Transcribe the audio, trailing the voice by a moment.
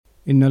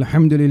إن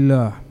الحمد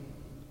لله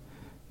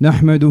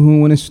نحمده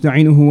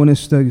ونستعينه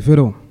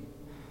ونستغفره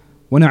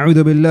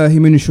ونعوذ بالله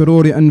من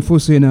شرور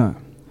أنفسنا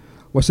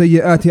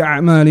وسيئات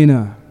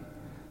أعمالنا.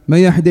 من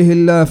يهده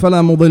الله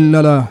فلا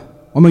مضل له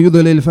ومن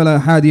يضلل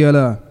فلا هادي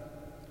له.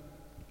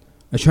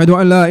 أشهد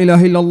أن لا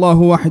إله إلا الله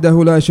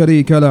وحده لا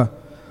شريك له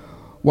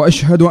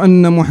وأشهد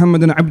أن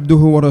محمدا عبده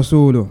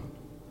ورسوله.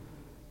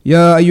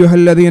 يا أيها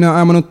الذين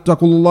آمنوا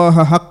اتقوا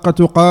الله حق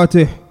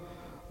تقاته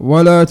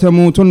ولا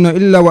تموتن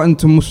إلا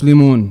وأنتم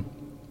مسلمون.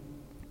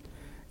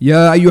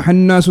 يا أيها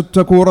الناس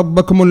اتقوا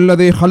ربكم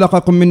الذي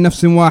خلقكم من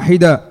نفس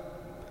واحدة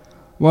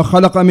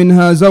وخلق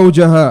منها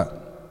زوجها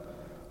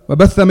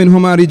وبث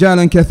منهما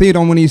رجالا كثيرا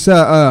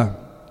ونساء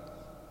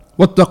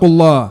واتقوا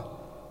الله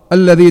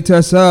الذي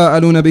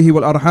تساءلون به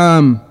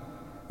والأرحام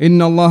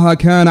إن الله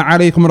كان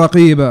عليكم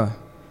رقيبا.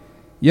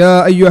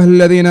 يا أيها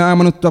الذين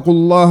آمنوا اتقوا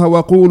الله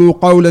وقولوا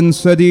قولا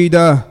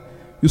سديدا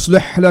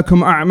يصلح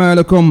لكم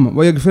أعمالكم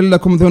ويغفر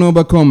لكم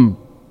ذنوبكم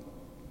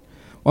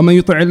ومن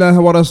يطع الله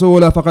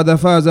ورسوله فقد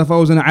فاز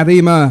فوزا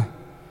عظيما.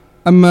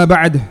 أما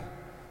بعد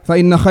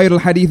فإن خير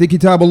الحديث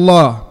كتاب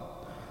الله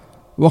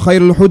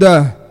وخير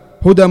الهدى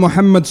هدى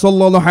محمد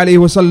صلى الله عليه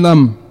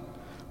وسلم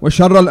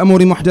وشر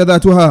الأمور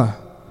محدثاتها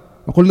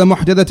وكل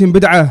محدثة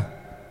بدعة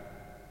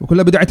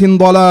وكل بدعة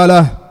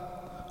ضلالة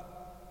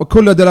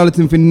وكل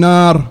دلالة في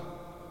النار.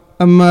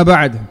 أما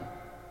بعد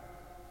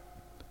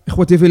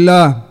إخوتي في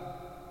الله,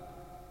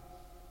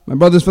 my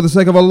brothers, for the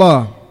sake of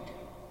Allah,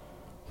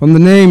 from the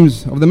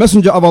names of the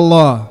Messenger of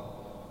Allah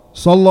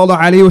sallallahu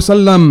alayhi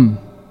wasallam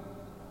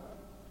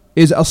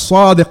is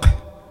As-Sadiq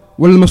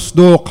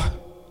wal-Masduq.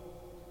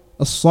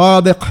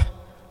 As-Sadiq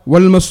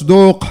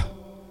wal-Masduq,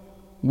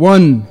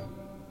 one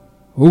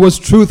who was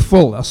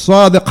truthful,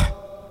 As-Sadiq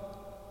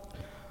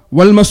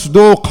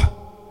wal-Masduq,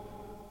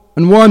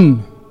 and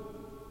one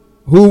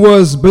who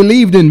was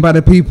believed in by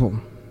the people.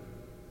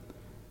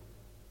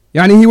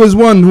 Yani he was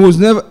one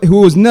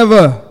who was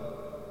never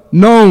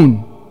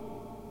known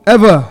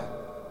ever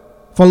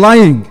for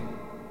lying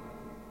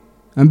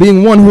and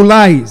being one who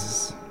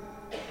lies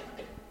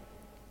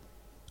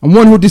and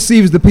one who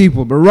deceives the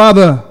people, but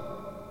rather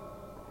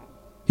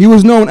he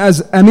was known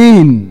as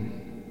Amin,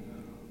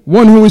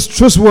 one who is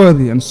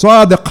trustworthy, and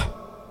Sadiq,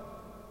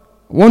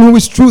 one who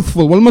is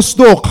truthful, wal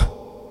Masduq,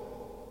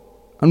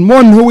 and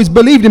one who is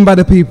believed in by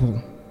the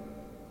people.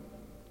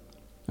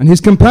 And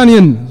his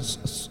companion,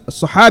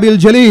 Sahabi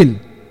al-Jalil,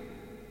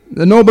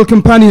 the noble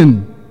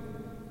companion,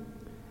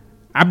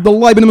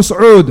 Abdullah ibn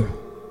Mas'ud,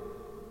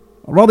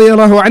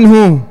 radiyallahu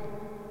anhu,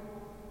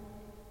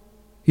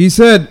 he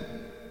said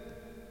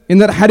in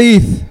that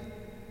hadith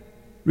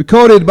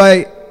recorded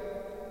by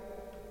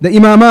the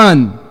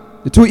Imaman,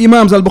 the two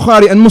Imams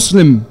al-Bukhari and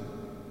Muslim,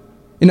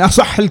 in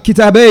Asah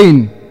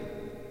al-Kitabain,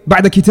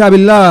 ba'da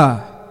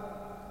Kitabillah,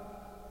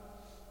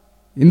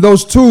 in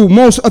those two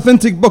most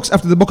authentic books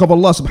after the book of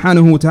Allah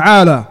subhanahu wa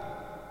ta'ala,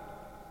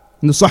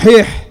 in the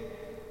Sahih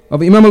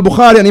of Imam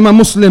al-Bukhari and Imam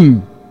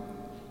Muslim,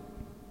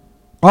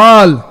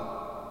 قال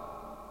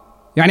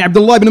يعني عبد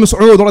الله بن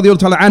مسعود رضي الله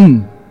تعالى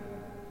عنه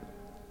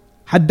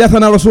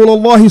حدثنا رسول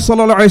الله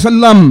صلى الله عليه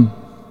وسلم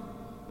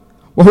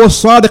وهو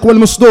الصادق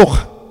والمصدوق.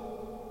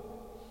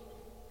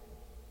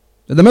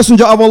 The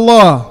Messenger of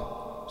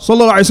Allah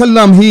صلى الله عليه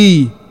وسلم,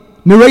 he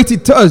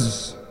narrated to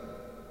us,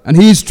 and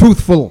he is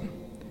truthful.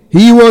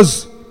 He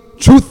was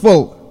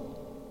truthful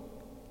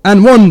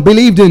and one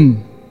believed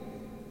in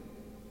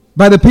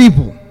by the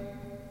people.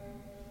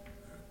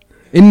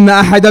 إن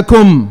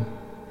أحدكم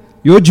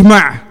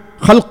يجمع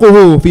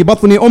خلقه في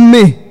بطن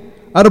أمه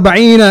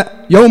 40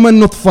 يوما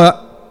نطفة.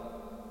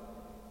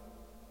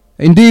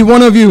 Indeed,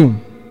 one of you,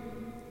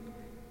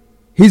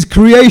 his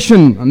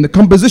creation and the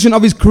composition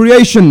of his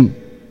creation,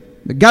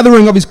 the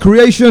gathering of his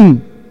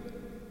creation,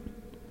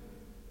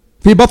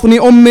 في بطن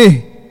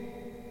أمه,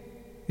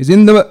 is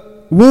in the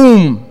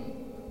womb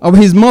of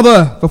his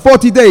mother for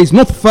 40 days,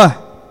 nutfa,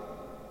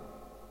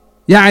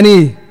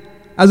 يعني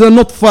as a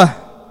nutfa,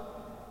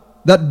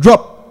 that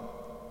drop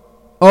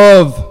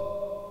of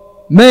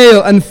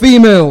male and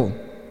female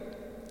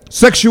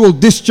sexual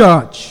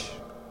discharge,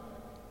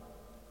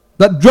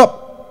 that drop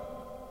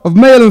of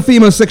male and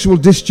female sexual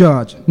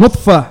discharge,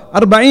 nutfa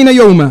 40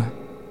 يوما,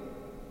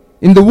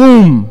 in the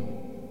womb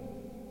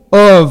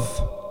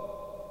of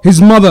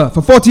his mother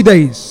for 40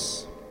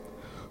 days.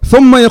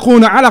 ثم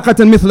يكون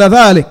علقة مثل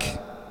ذلك,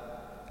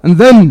 and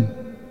then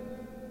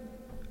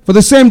for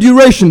the same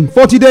duration,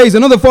 40 days,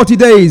 another 40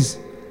 days,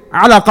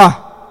 علقة,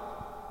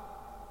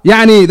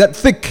 يعني that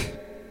thick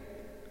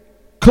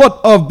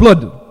clot of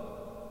blood.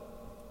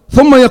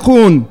 ثم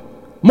يكون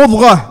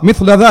مضغة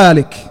مثل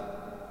ذلك,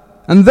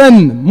 and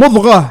then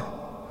مضغة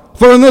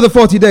for another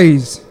 40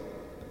 days,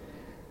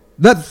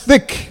 that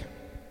thick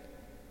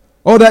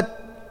or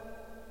that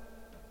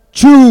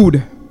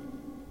chewed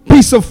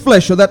piece of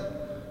flesh, or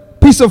that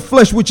piece of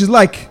flesh which is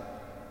like,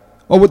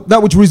 or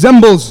that which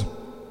resembles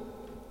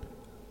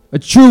a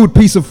chewed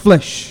piece of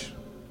flesh.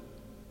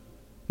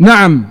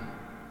 نعم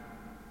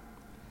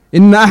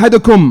إن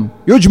أحدكم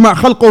يجمع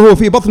خلقه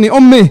في بطن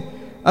أمه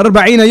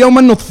 40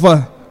 يوما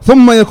نطفة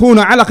ثم يكون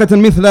علقة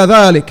مثل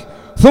ذلك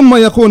ثم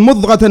يكون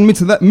مضغة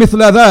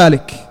مثل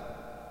ذلك.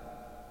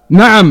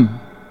 نعم.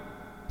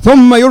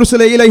 ثم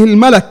يرسل إليه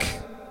الملك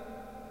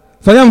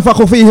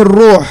فينفخ فيه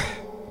الروح.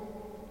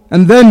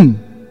 And then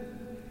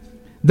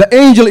the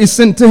angel is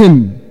sent to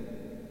him.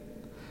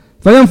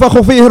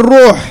 فينفخ فيه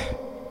الروح.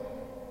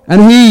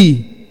 And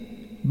he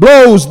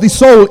blows the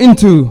soul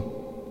into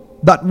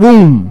that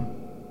womb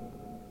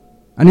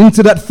and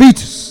into that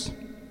fetus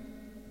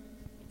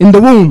in the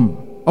womb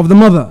of the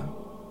mother.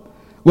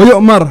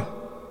 ويؤمر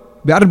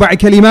بأربع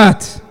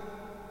كلمات.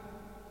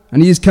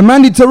 And he is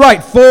commanded to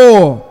write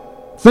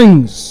 4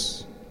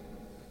 things.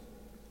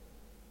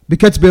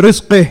 بكتب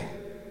رزقه,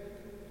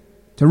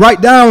 to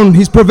write down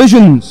his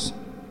provisions,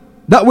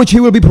 that which he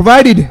will be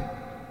provided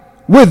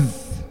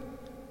with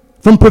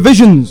from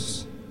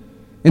provisions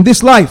in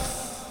this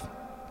life.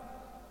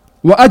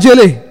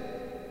 وأجله,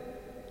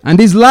 and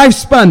his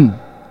lifespan,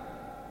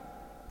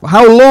 for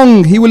how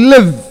long he will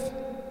live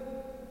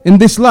in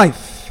this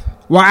life.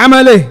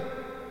 وعمله,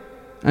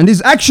 and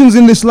his actions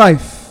in this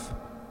life.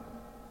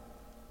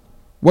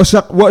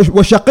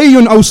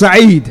 وشقي أو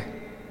سعيد,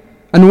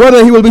 and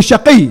whether he will be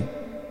shaqi,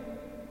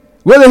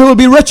 whether he will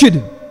be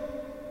wretched,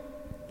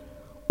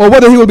 or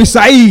whether he will be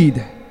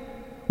sa'id,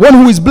 one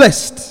who is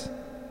blessed,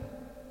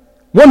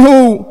 one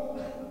who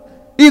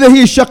either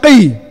he is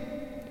shaqi,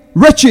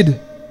 wretched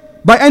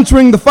by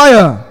entering the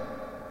fire,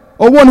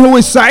 or one who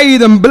is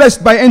sa'id and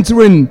blessed by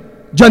entering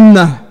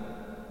Jannah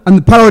and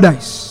the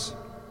paradise.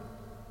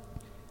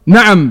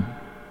 Na'am.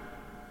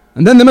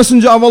 And then the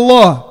Messenger of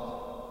Allah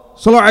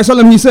sallallahu alaihi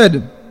wasallam, he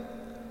said,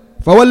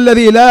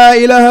 فَوَالَّذِي لَا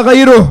إِلَهَ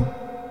غَيْرُهُ,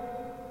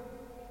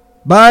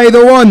 by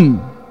the one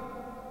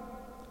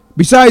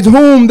besides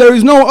whom there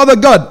is no other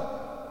God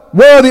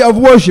worthy of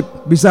worship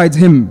besides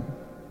him.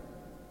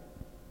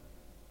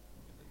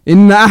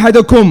 إِنَّ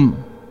أَحَدَكُمْ,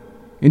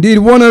 indeed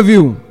one of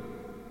you,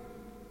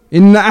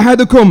 إِنَّ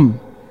أَحَدَكُمْ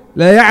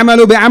لَا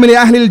يَعْمَلُ بِعَمْلِ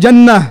أَهْلِ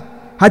الْجَنَّةِ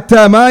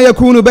حَتَّى مَا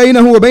يَكُونُ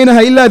بَيْنَهُ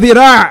وَبَيْنَهَا إِلَّا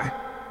ذِرَاعٌ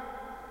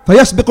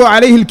فيسبق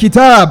عليه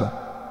الكتاب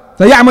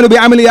فيعمل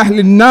بعمل أهل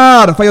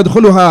النار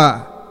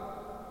فيدخلها.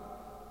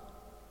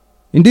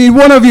 Indeed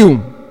one of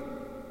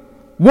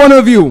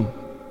you,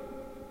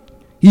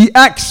 he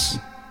acts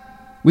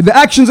with the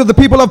actions of the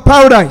people of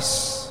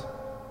paradise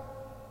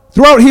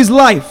throughout his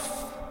life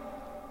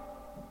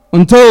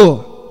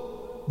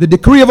until the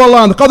decree of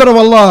Allah and the qadr of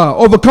Allah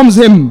overcomes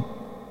him.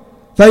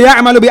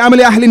 فيعمل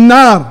بعمل أهل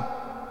النار,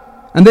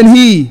 and then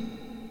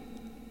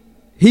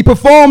he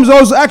performs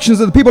those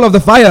actions of the people of the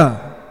fire.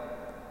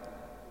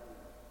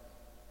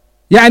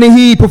 Yani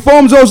he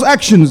performs those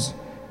actions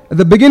at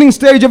the beginning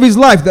stage of his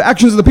life, the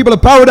actions of the people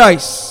of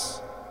paradise.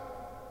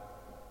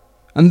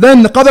 And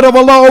then the qadr of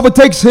Allah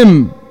overtakes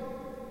him,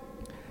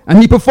 and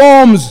he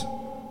performs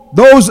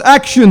those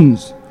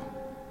actions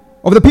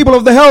of the people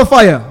of the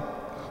hellfire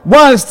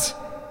whilst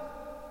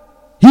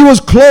he was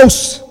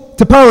close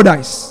to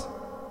paradise.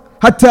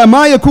 حتى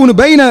ما يكون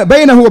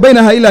بينه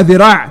وبينها إلا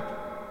ذراع.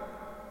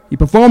 He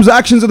performs the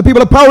actions of the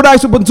people of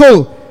paradise up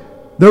until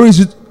there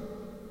is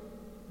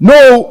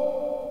no,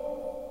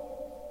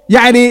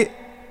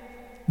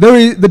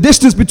 the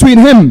distance between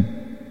him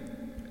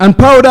and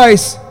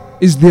paradise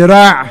is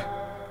dhira',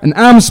 an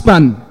arm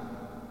span,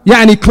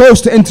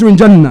 close to entering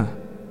Jannah.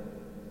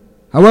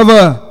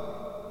 However,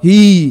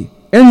 he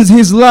ends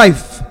his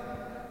life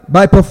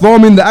by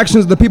performing the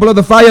actions of the people of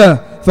the fire,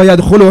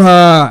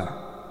 فَيَدْخُلُهَا,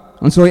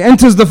 and so he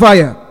enters the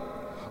fire.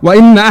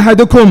 وَإِنَّ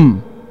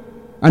أَحَدُكُمْ,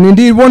 and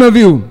indeed one of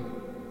you,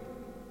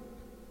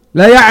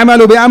 لَا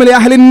يَعْمَلُ بِعَمْلِ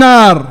أَهْلِ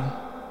النَّارِ,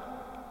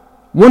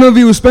 one of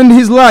you spend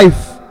his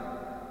life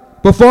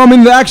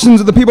performing the actions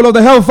of the people of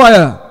the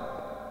hellfire.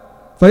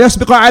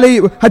 فيسبق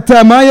عليه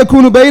حتى ما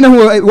يكون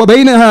بينه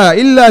وبينها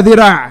إلا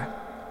ذراع,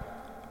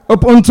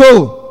 up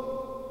until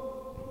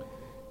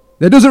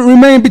there doesn't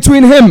remain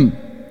between him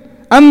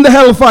and the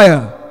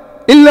hellfire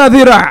إلا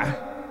ذراع,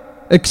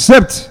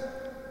 except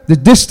the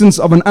distance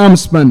of an arm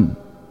span.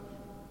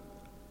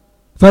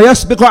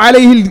 فيسبق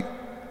عليه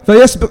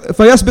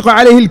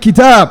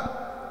الكتاب,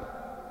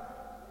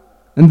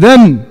 and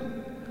then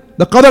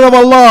the qadr of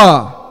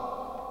Allah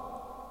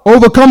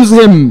overcomes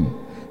him.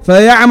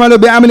 فَيَعْمَلُ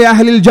بِعَمْلِ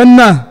أَهْلِ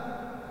الْجَنَّةِ,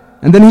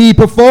 and then he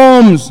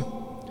performs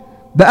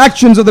the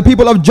actions of the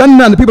people of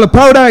Jannah and the people of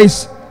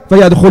paradise.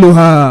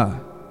 فَيَدْخُلُهَا,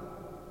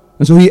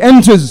 and so he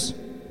enters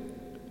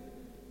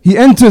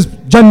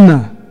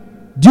Jannah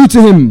due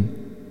to him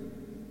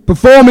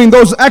performing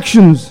those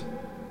actions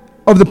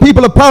of the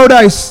people of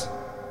paradise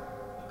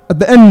at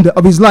the end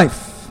of his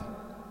life.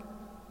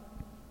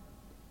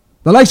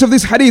 The likes of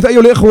this hadith,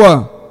 ayyuhal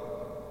ikhwa,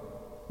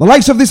 the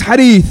likes of this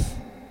hadith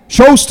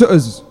shows to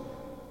us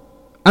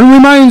and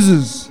reminds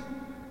us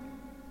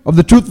of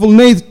the truthful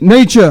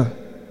nature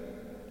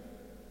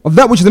of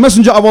that which the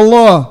Messenger of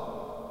Allah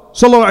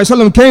sallallahu alaihi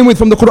wasallam came with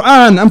from the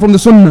Quran and from the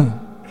Sunnah.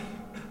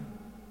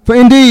 For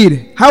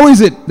indeed, how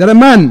is it that a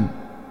man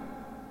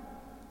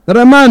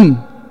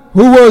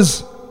who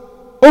was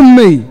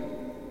ummi,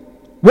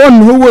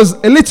 one who was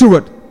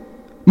illiterate,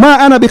 ma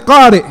ana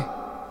biqari',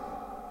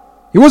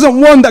 he wasn't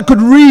one that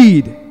could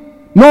read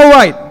nor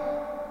write,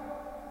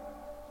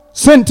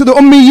 sent to the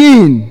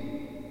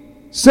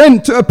Ummiyeen,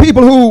 sent to a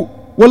people who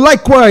were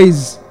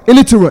likewise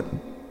illiterate,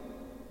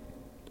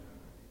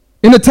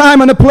 in a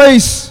time and a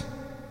place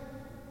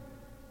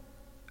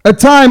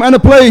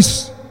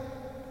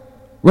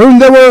wherein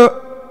there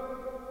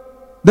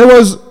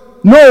was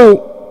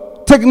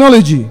no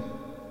technology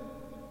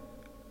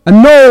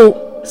and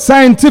no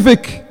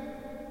scientific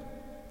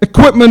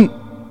equipment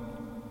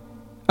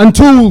and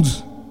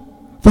tools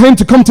for him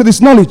to come to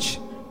this knowledge,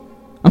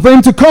 and for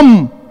him to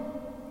come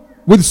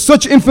with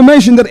such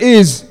information that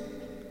is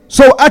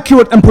so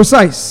accurate and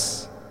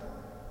precise,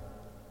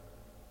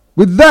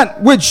 with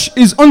that which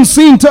is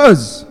unseen to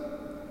us,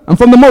 and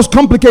from the most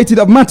complicated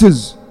of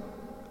matters,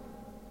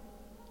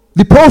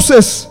 the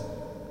process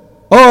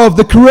of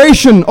the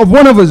creation of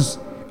one of us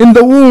in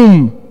the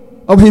womb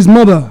of his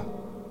mother,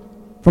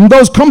 from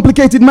those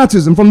complicated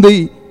matters and from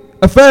the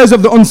affairs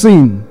of the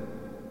unseen.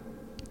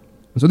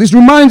 And so this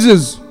reminds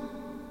us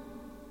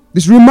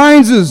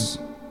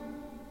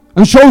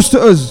and shows to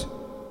us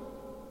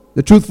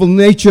the truthful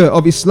nature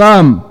of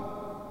Islam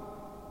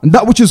and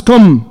that which has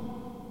come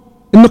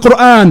in the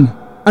Quran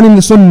and in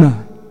the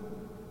Sunnah,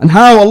 and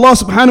how Allah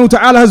subhanahu wa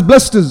ta'ala has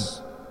blessed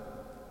us,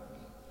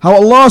 how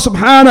Allah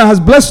subhanahu has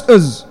blessed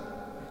us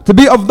to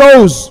be of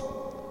those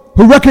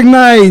who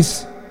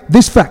recognize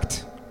this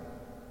fact,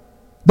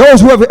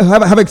 those who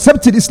have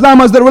accepted Islam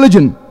as their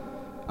religion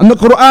and the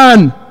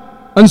Quran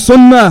and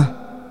Sunnah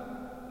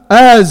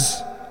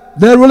as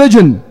their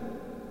religion,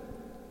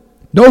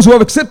 those who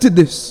have accepted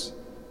this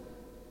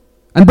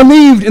and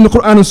believed in the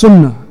Quran and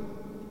Sunnah.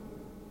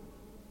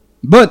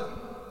 But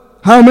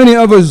how many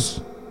of us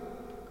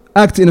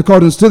act in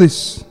accordance to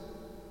this?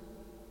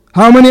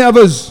 How many of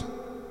us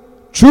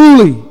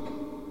truly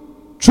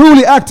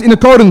act in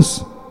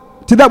accordance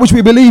to that which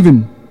we believe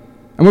in?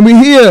 And when we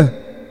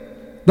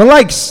hear the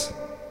likes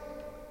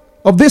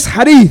of this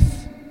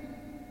hadith,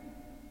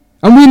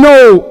 and we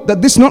know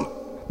that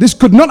this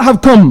could not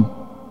have come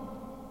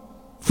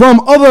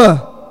from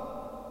other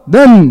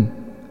than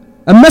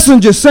a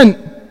messenger sent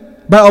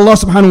by Allah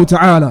subhanahu wa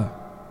ta'ala,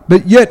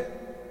 but yet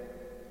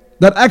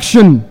that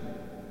action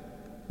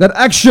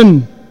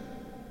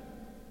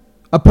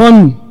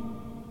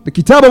upon the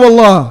Kitab of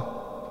Allah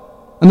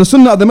and the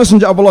Sunnah of the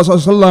Messenger of Allah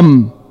sallallahu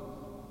alaihi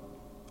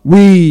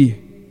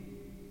wasallam,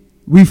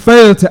 we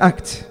fail to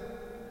act.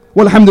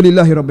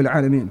 Walhamdulillahi Rabbil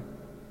Alameen.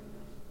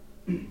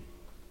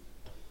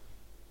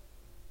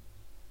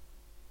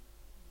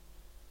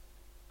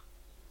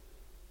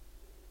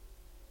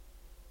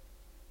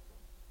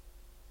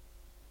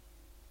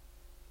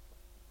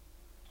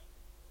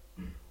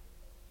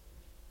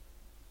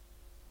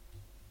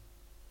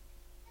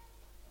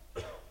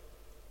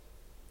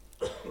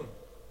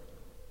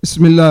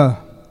 بسم الله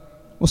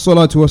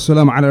والصلاة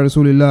والسلام على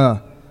رسول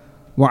الله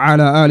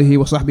وعلى آله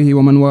وصحبه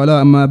ومن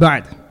والاه أما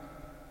بعد.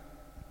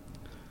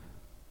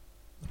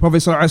 The Prophet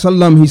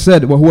ﷺ, he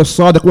said, وهو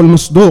الصادق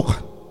والمصدوق,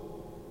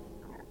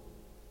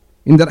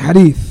 in that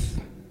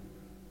hadith,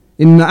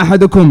 إن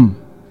أحدكم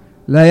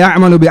لا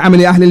يعمل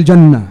بعمل أهل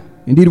الجنة,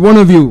 indeed one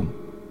of you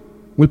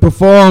will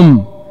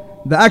perform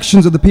the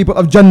actions of the people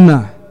of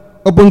Jannah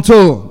up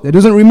until there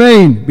doesn't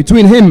remain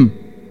between him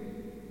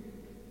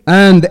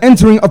and the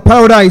entering of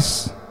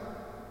paradise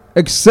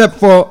except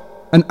for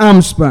an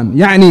arm span,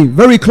 يعني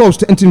very close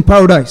to entering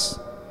paradise.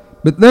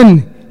 But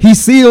then he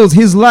seals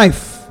his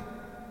life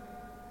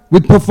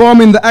with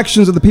performing the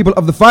actions of the people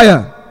of the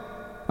fire,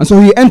 and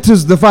so he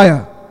enters the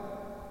fire.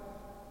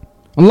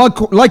 And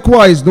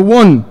likewise, the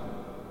one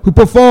who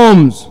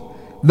performs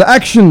the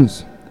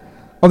actions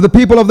of the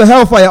people of the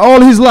hellfire all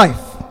his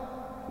life,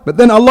 but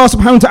then Allah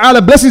subhanahu wa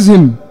ta'ala blesses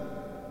him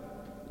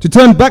to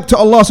turn back to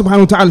Allah subhanahu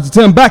wa ta'ala, to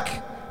turn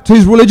back to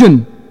his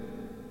religion,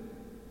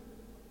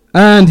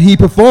 and he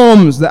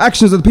performs the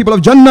actions of the people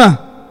of Jannah,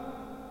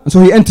 and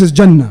so he enters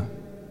Jannah.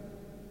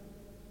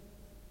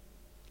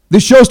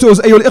 This shows to us,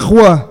 أيها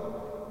الإخوة,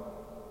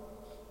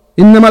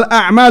 إنما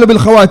الأعمال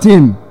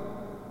بالخواتيم,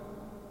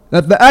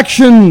 that the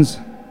actions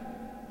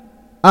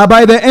are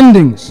by their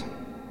endings,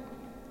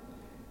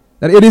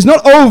 that it is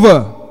not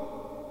over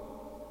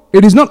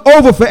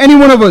for any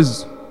one of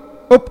us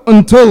up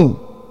until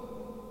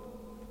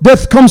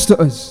death comes to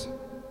us,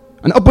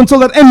 and up until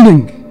that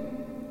ending,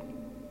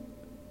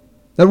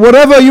 that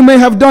whatever you may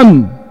have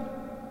done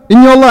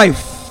in your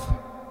life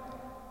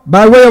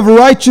by way of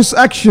righteous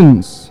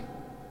actions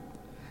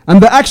and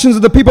the actions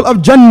of the people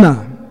of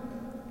Jannah,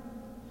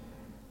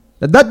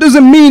 that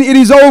doesn't mean it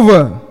is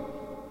over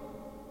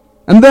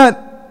and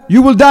that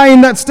you will die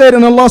in that state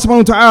and Allah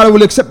subhanahu wa ta'ala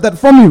will accept that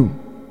from you.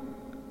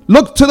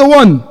 Look to the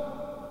one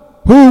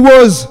who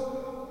was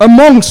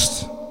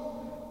amongst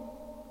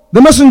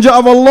the Messenger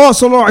of Allah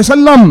sallallahu alaihi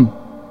wasallam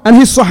and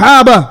his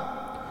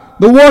Sahaba,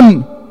 the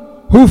one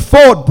who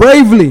fought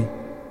bravely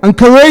and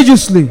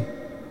courageously,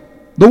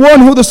 the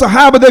one who the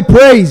Sahaba they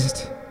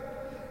praised,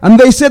 and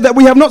they said that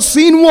we have not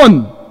seen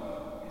one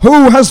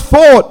who has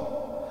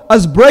fought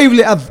as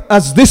bravely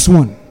as this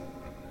one,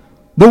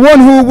 the one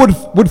who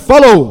would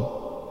follow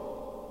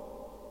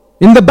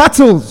in the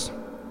battles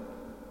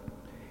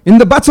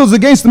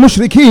against the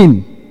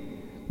mushrikeen,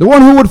 the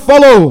one who would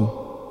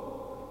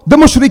follow the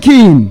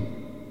mushrikeen.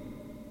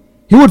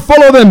 He would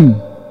follow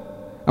them.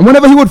 And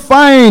whenever he would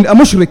find a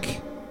mushrik,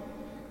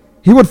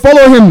 he would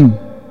follow him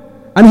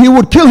and he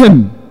would kill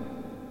him.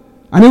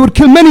 And he would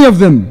kill many of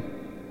them.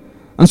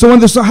 And so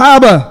when the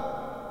Sahaba,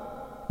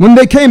 when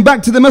they came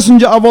back to the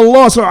Messenger of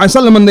Allah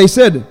ﷺ, and they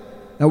said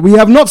that we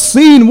have not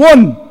seen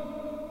one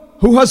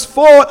who has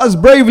fought as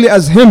bravely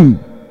as him.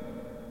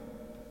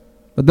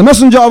 But the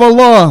Messenger of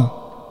Allah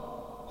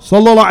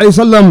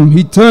ﷺ,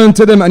 he turned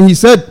to them and he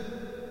said,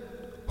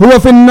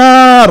 Huwa fin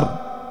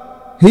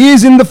nar, he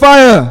is in the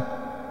fire,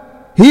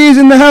 he is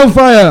in the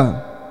hellfire.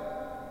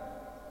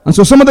 And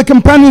so some of the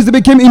companions, they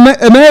became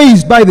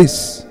amazed by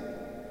this.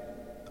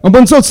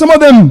 And so some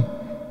of them,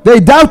 they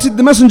doubted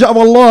the Messenger of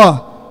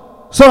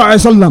Allah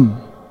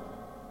ﷺ.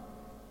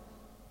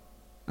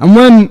 And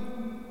when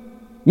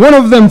one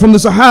of them from the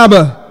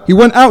Sahaba, he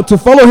went out to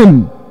follow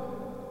him,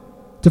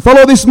 to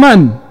follow this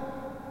man,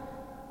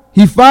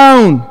 he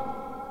found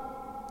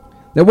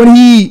that when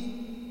he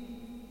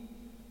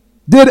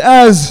did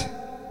as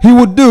he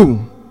would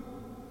do,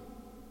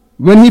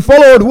 when he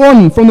followed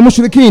one from the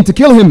mushrikeen to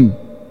kill him,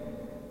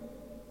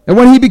 and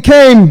when he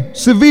became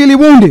severely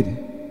wounded,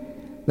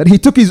 that he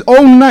took his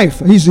own knife,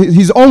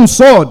 his own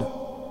sword,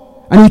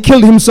 and he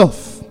killed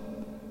himself.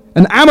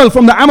 An amal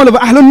from the amal of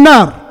Ahlun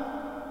Nar,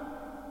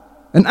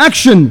 an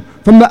action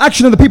from the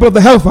action of the people of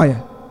the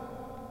hellfire.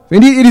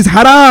 Indeed, it is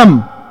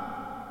haram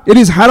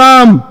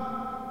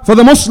for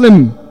the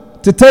Muslim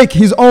to take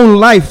his own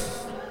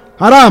life.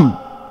 Haram.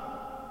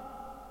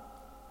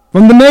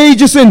 From the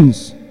major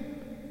sins,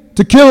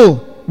 to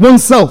kill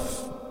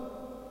oneself.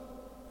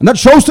 And that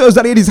shows to us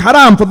that it is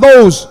haram for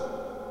those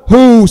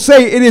who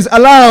say it is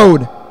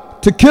allowed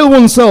to kill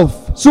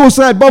oneself,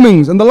 suicide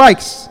bombings and the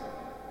likes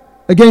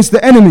against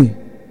the enemy.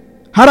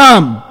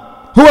 Haram.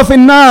 Huwa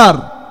fin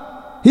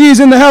nar, he is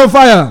in the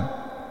hellfire.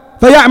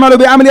 فَيَعْمَلُ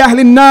بِعَمْلِ أَهْلِ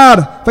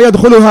النَّارِ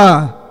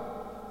فَيَدْخُلُهَا.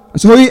 And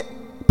so he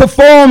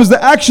performs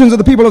the actions of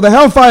the people of the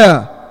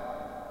hellfire,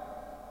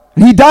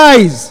 and he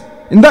dies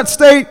in that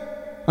state,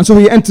 and so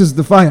he enters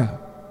the fire.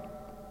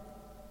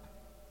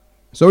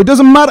 So it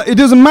doesn't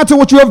matter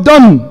what you have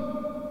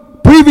done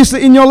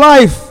previously in your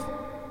life.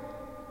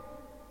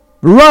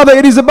 Rather,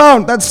 it is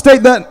about that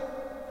state that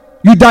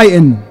you die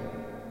in.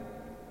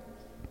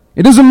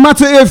 It doesn't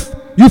matter if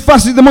you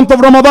fasted the month of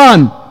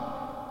Ramadan,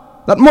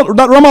 that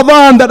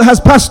Ramadan that has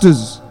passed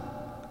us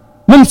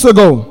months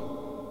ago,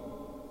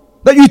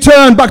 that you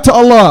turned back to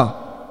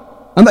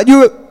Allah, and that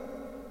you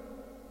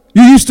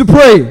used to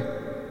pray,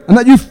 and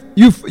that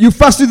you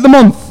fasted the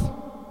month,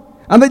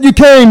 and that you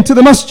came to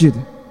the masjid.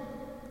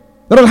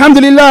 That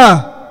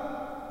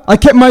alhamdulillah, I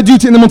kept my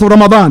duty in the month of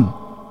Ramadan.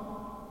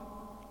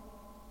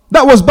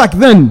 That was back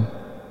then,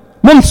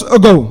 months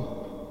ago.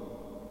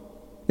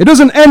 It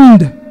doesn't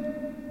end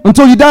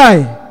until you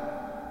die.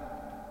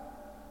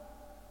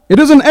 It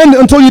doesn't end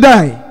until you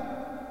die.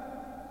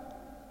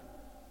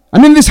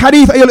 And in this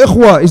hadith, ayyul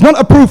ikhwa, is not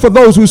a proof for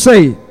those who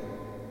say,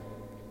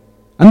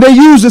 and they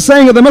use the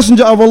saying of the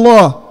Messenger of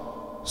Allah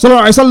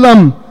sallallahu alaihi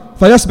wasallam,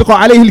 فَيَسْبِقُ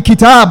عَلَيْهِ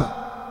الْكِتَابِ,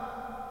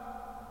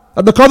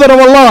 that the qadr of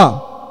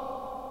Allah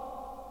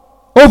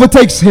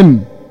overtakes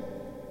him,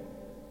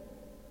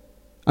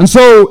 and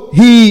so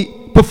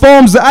he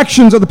performs the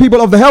actions of the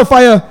people of the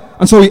hellfire,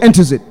 and so he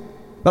enters it.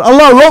 But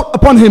Allah wrote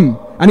upon him,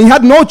 and he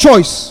had no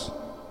choice.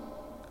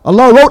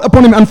 Allah wrote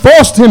upon him and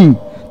forced him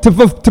to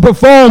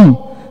perform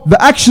the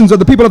actions of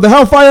the people of the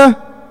hellfire,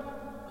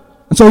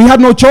 and so he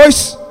had no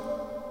choice,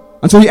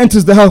 and so he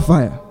enters the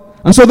hellfire.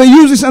 And so they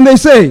use this and they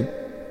say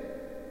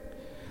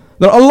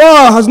that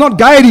Allah has not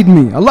guided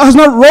me, Allah has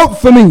not wrote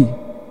for me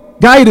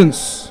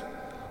guidance,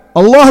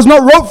 Allah has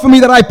not wrote for me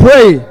that I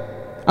pray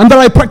and that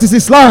I practice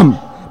Islam.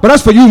 But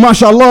as for you,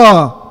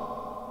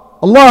 mashallah,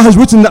 Allah has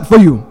written that for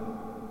you.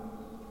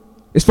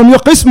 It's from your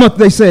qismat,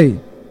 they say,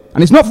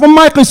 and it's not from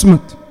my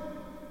qismat.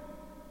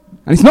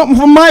 And it's not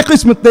from my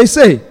qismat, they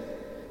say,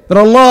 that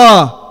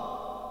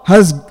Allah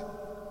has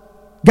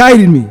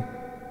guided me.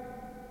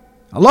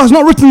 Allah has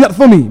not written that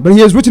for me, but He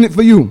has written it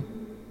for you.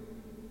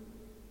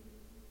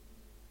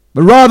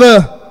 But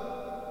rather,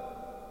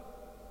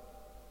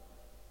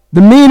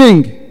 the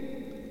meaning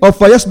of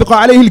فَيَسْبِقَ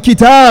عَلَيْهِ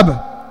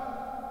الْكِتَابِ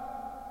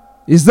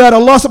is that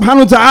Allah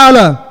subhanahu wa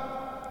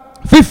ta'ala,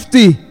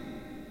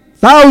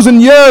 50,000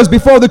 years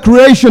before the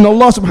creation,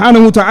 Allah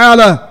subhanahu wa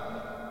ta'ala,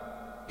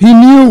 He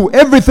knew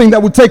everything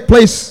that would take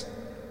place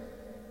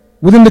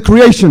within the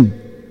creation.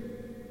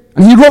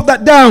 And He wrote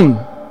that down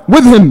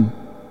with Him.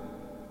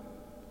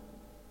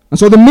 And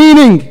so the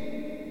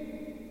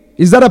meaning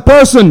is that a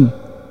person,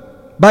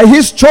 by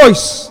his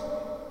choice,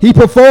 he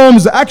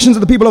performs the actions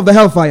of the people of the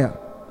hellfire.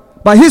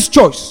 By his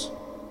choice.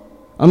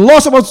 And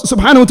Allah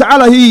subhanahu wa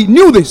ta'ala, He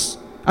knew this.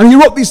 And He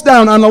wrote this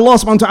down, and Allah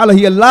subhanahu wa ta'ala,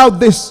 He allowed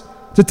this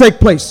to take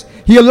place.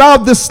 He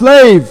allowed the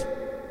slave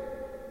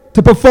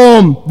to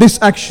perform this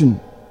action.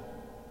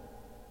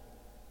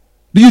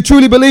 Do you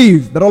truly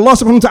believe that Allah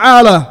subhanahu wa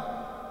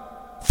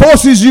ta'ala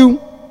forces you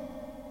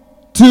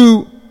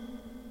to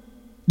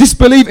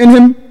disbelieve in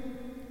Him,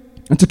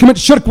 and to commit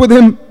shirk with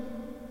Him,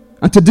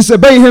 and to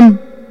disobey Him?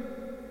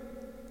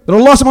 that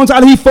Allah subhanahu wa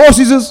ta'ala, He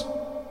forces us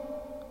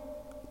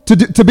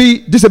to be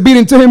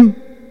disobedient to Him,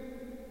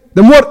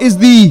 then what is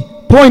the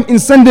point in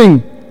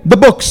sending the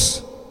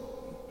books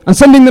and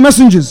sending the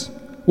messengers?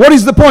 What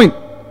is the point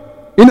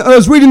in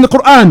us reading the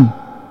Quran?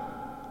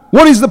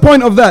 What is the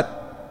point of that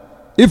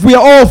if we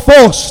are all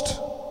forced?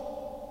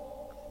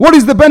 What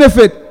is the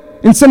benefit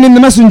in sending the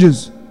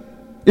messengers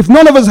if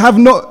none of us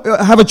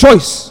have a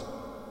choice?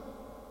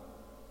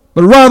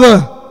 But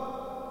rather,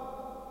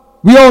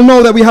 we all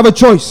know that we have a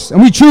choice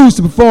and we choose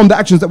to perform the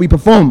actions that we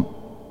perform.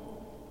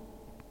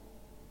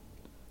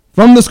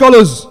 From the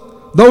scholars,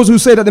 those who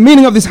say that the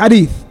meaning of this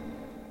hadith,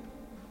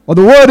 or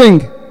the wording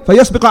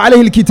فَيَسْبِقَ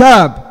عَلَيْهِ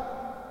الْكِتَابِ,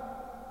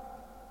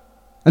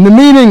 and the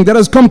meaning that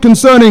has come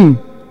concerning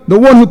the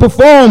one who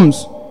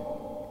performs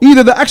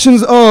either the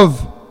actions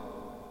of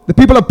the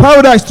people of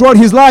paradise throughout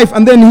his life,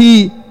 and then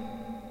he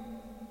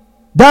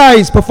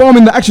dies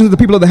performing the actions of the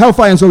people of the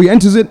hellfire, and so he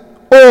enters it,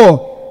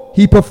 or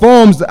he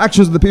performs the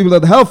actions of the people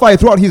of the hellfire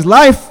throughout his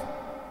life,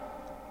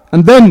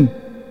 and then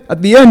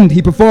at the end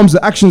he performs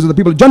the actions of the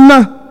people of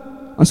Jannah,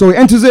 and so he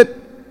enters it.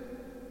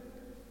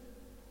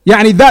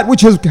 Yani that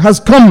which has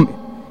come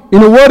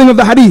in the wording of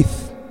the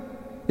hadith,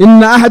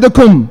 إِنَّ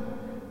أَحَدَكُمْ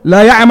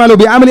لَا يَعْمَلُ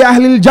بِعَمْلِ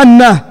أَهْلِ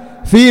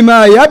الْجَنَّةِ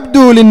فِيمَا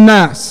يَبْدُو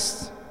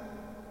لِلنَّاسِ.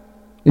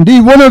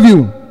 Indeed, one of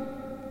you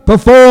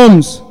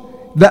performs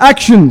the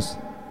actions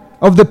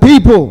of the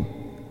people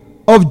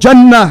of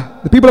Jannah,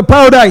 the people of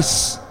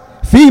paradise,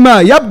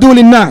 فِيمَا يَبْدُو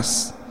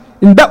لِلنَّاسِ,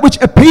 in that which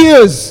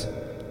appears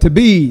to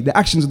be the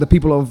actions of the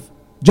people of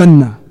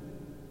Jannah.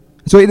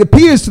 So it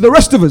appears to the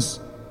rest of us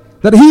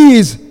that he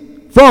is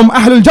from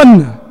Ahlul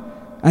Jannah,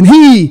 and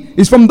he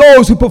is from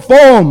those who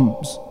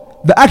performs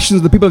the actions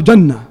of the people of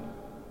Jannah.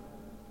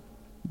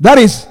 That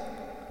is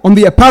on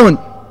the apparent.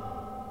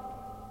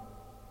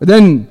 But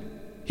then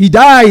he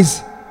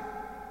dies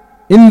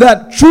in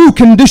that true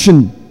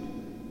condition,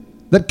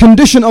 that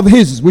condition of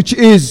his, which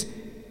is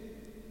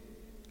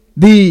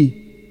the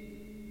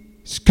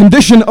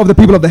condition of the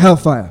people of the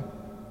hellfire.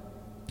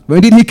 But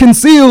indeed he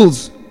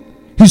conceals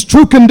his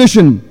true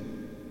condition,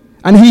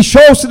 and he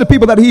shows to the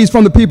people that he is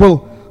from the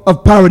people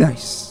of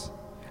paradise,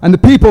 and the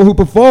people who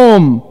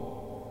perform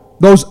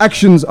those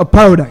actions of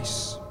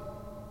paradise.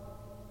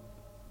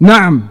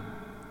 Naam.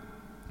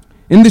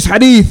 In this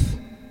hadith,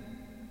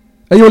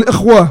 أيها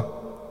الإخوة,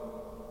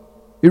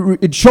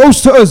 it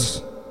shows to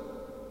us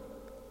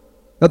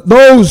that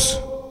those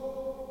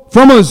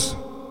from us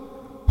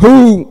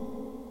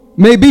who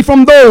may be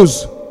from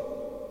those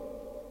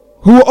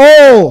who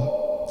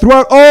all,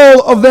 throughout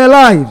all of their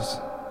lives,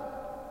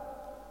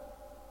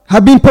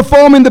 have been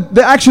performing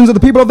the actions of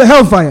the people of the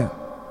hellfire,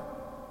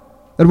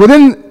 that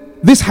within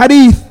this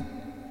hadith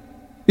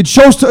it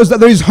shows to us that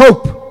there is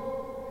hope,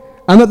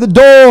 and that the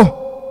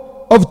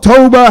door of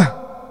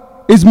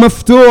tawbah is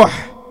maftuh,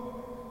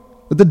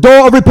 that the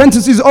door of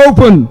repentance is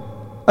open.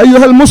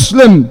 Ayyuha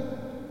al-Muslim,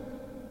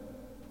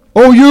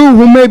 O you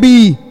who may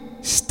be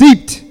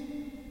steeped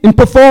in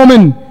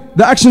performing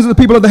the actions of the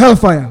people of the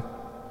hellfire,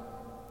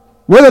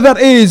 whether that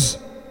is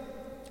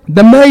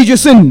the major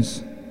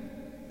sins,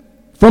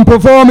 from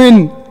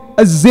performing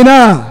a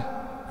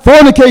zina,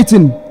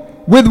 fornicating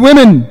with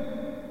women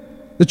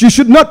that you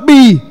should not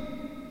be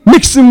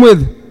mixing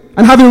with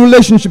and having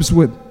relationships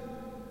with,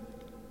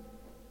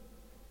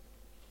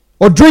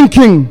 or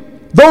drinking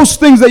those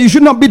things that you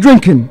should not be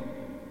drinking,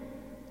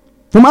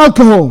 from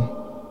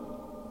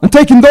alcohol, and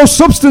taking those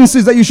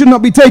substances that you should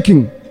not be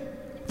taking,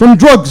 from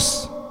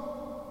drugs,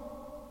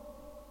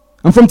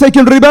 and from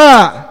taking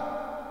riba,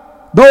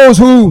 those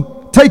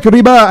who take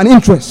riba and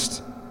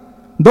interest,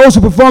 those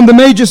who perform the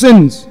major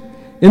sins.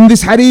 In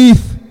this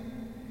hadith,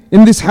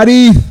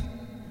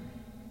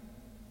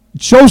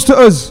 it shows to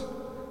us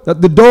that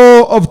the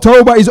door of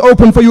tawbah is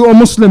open for you, O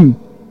Muslim,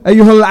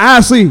 ayyuhal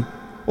asi,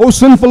 O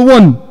sinful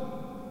one.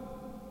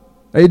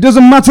 It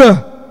doesn't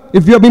matter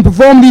if you have been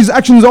performing these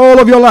actions all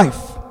of your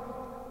life.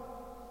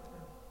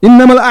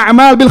 إِنَّمَا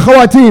الْأَعْمَالِ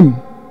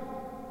بِالْخَوَاتِيمِ.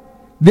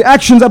 The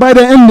actions are by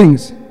their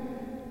endings.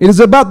 It is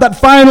about that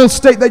final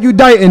state that you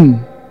die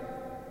in.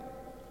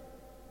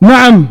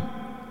 Naam.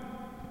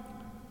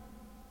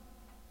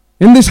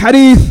 In this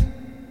hadith,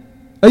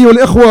 أيها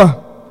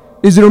الإخوة,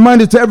 is a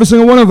reminder to every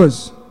single one of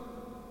us.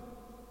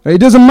 It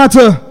doesn't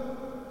matter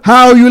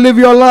how you live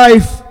your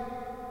life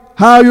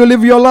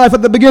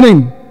at the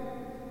beginning.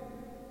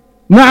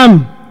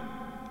 Naam.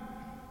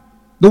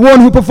 The one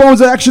who performs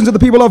the actions of the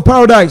people of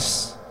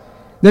paradise,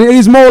 then it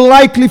is more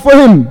likely for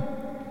him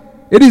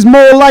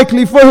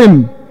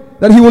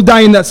that he will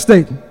die in that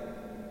state.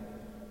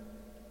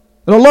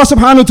 That Allah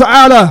subhanahu wa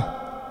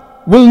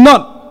ta'ala will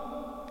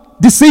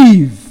not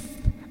deceive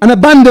and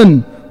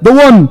abandon the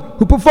one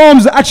who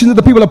performs the actions of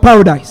the people of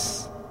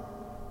paradise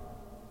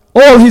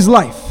all his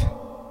life.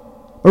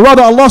 But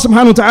rather Allah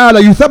subhanahu wa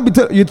ta'ala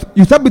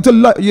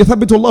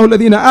يثبت الله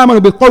الذين آمنوا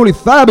بالقول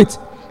الثابت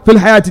في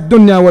الحياة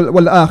الدنيا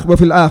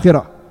وفي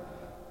الآخرة.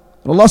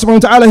 Allah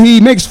subhanahu wa ta'ala, He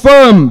makes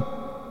firm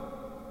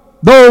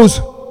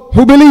those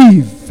who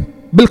believe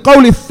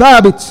بالقول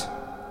الثابت,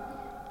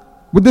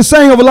 with the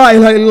saying of La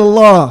ilaha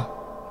illallah,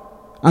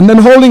 and then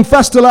holding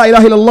fast to La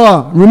ilaha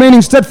illallah,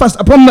 remaining steadfast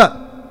upon that,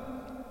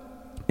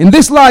 in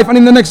this life and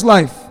in the next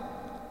life,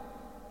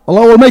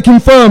 Allah will make him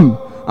firm.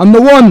 And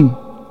the one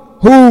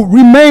who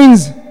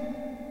remains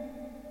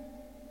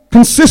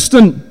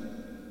consistent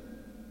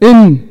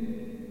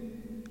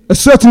in a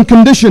certain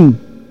condition,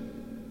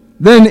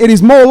 then it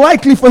is more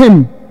likely for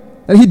him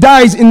that he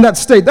dies in that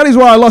state. That is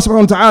why Allah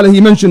subhanahu wa ta'ala,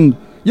 He mentioned,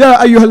 Ya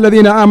ayyuha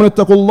alladhina amanu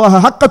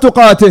ittaqullaha haqqa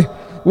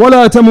tuqatih wa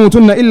la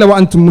tamutunna illa wa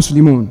antum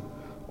muslimun.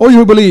 O you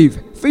who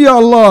believe, fear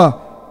Allah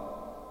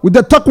with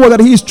the taqwa that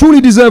He is truly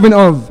deserving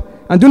of,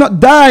 and do not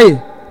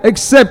die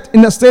except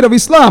in the state of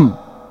Islam.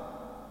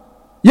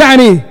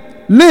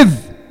 Yani,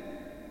 live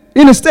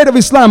in a state of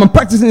Islam and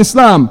practicing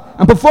Islam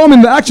and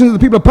performing the actions of the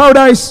people of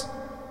paradise,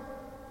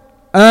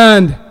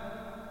 and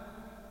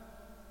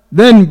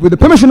then with the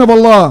permission of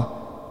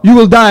Allah you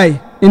will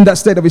die in that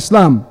state of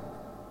Islam.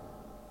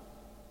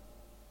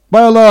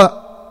 By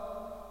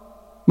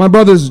Allah, my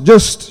brothers,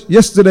 just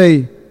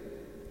yesterday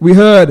we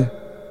heard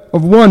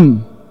of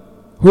one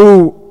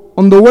who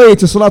on the way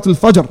to Salatul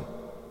Fajr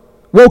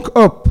woke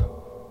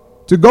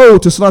up to go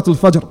to Salatul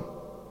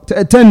Fajr, to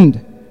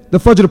attend the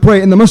Fajr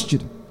prayer in the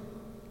masjid.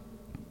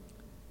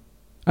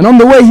 And on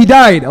the way he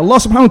died. Allah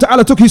subhanahu wa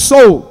ta'ala took his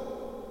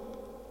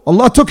soul.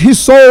 Allah took his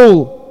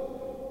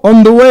soul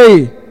on the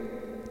way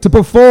to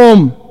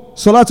perform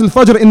Salatul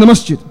Fajr in the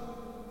masjid.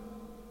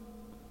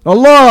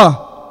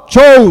 Allah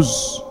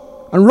chose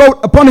and wrote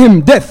upon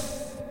him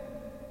death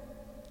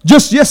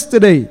just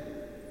yesterday,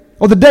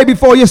 or the day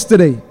before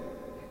yesterday.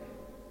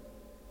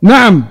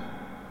 Naam.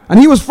 And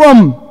he was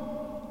from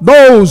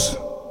those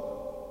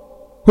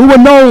who were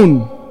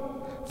known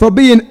for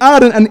being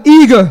ardent and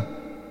eager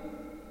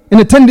in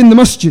attending the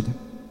masjid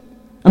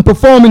and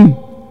performing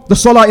the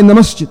salah in the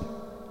masjid.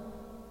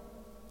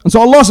 And so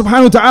Allah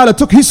subhanahu wa ta'ala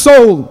took his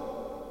soul,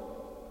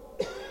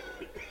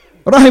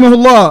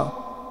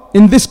 rahimahullah,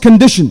 in this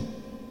condition.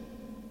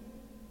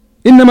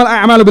 إِنَّمَا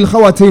الْأَعْمَالُ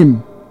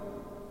بِالْخَوَاتِيمِ.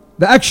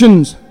 The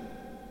actions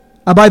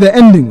are by their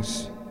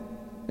endings.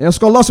 I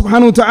ask Allah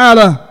subhanahu wa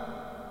ta'ala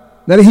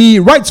that He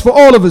writes for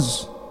all of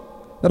us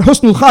that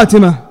husnul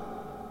khatimah,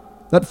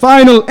 that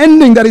final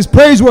ending that is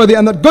praiseworthy,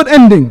 and that good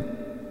ending,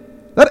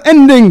 that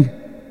ending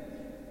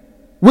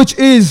which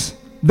is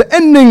the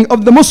ending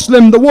of the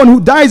Muslim, the one who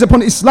dies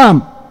upon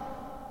Islam,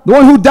 the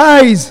one who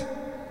dies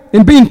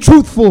in being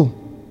truthful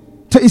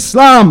to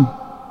Islam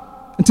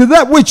and to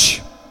that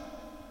which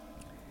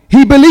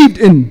he believed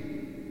in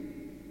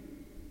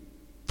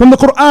from the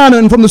Quran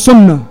and from the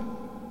Sunnah.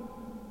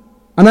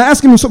 And I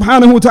ask Him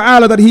subhanahu wa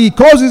ta'ala that He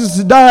causes us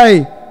to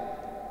die,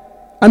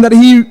 and that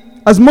He,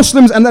 as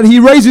Muslims, and that He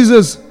raises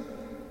us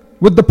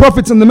with the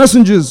prophets and the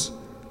messengers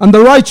and the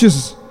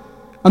righteous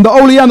and the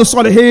awliya and the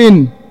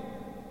salihin.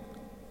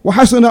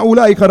 وحسن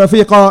أولئك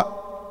رفيقا.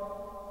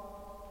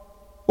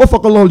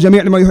 وفق الله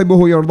الجميع لما يحبه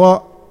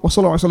ويرضاه.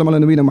 وصلى الله وسلم على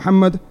نبينا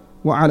محمد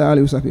وعلى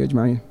آله وصحبه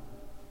أجمعين.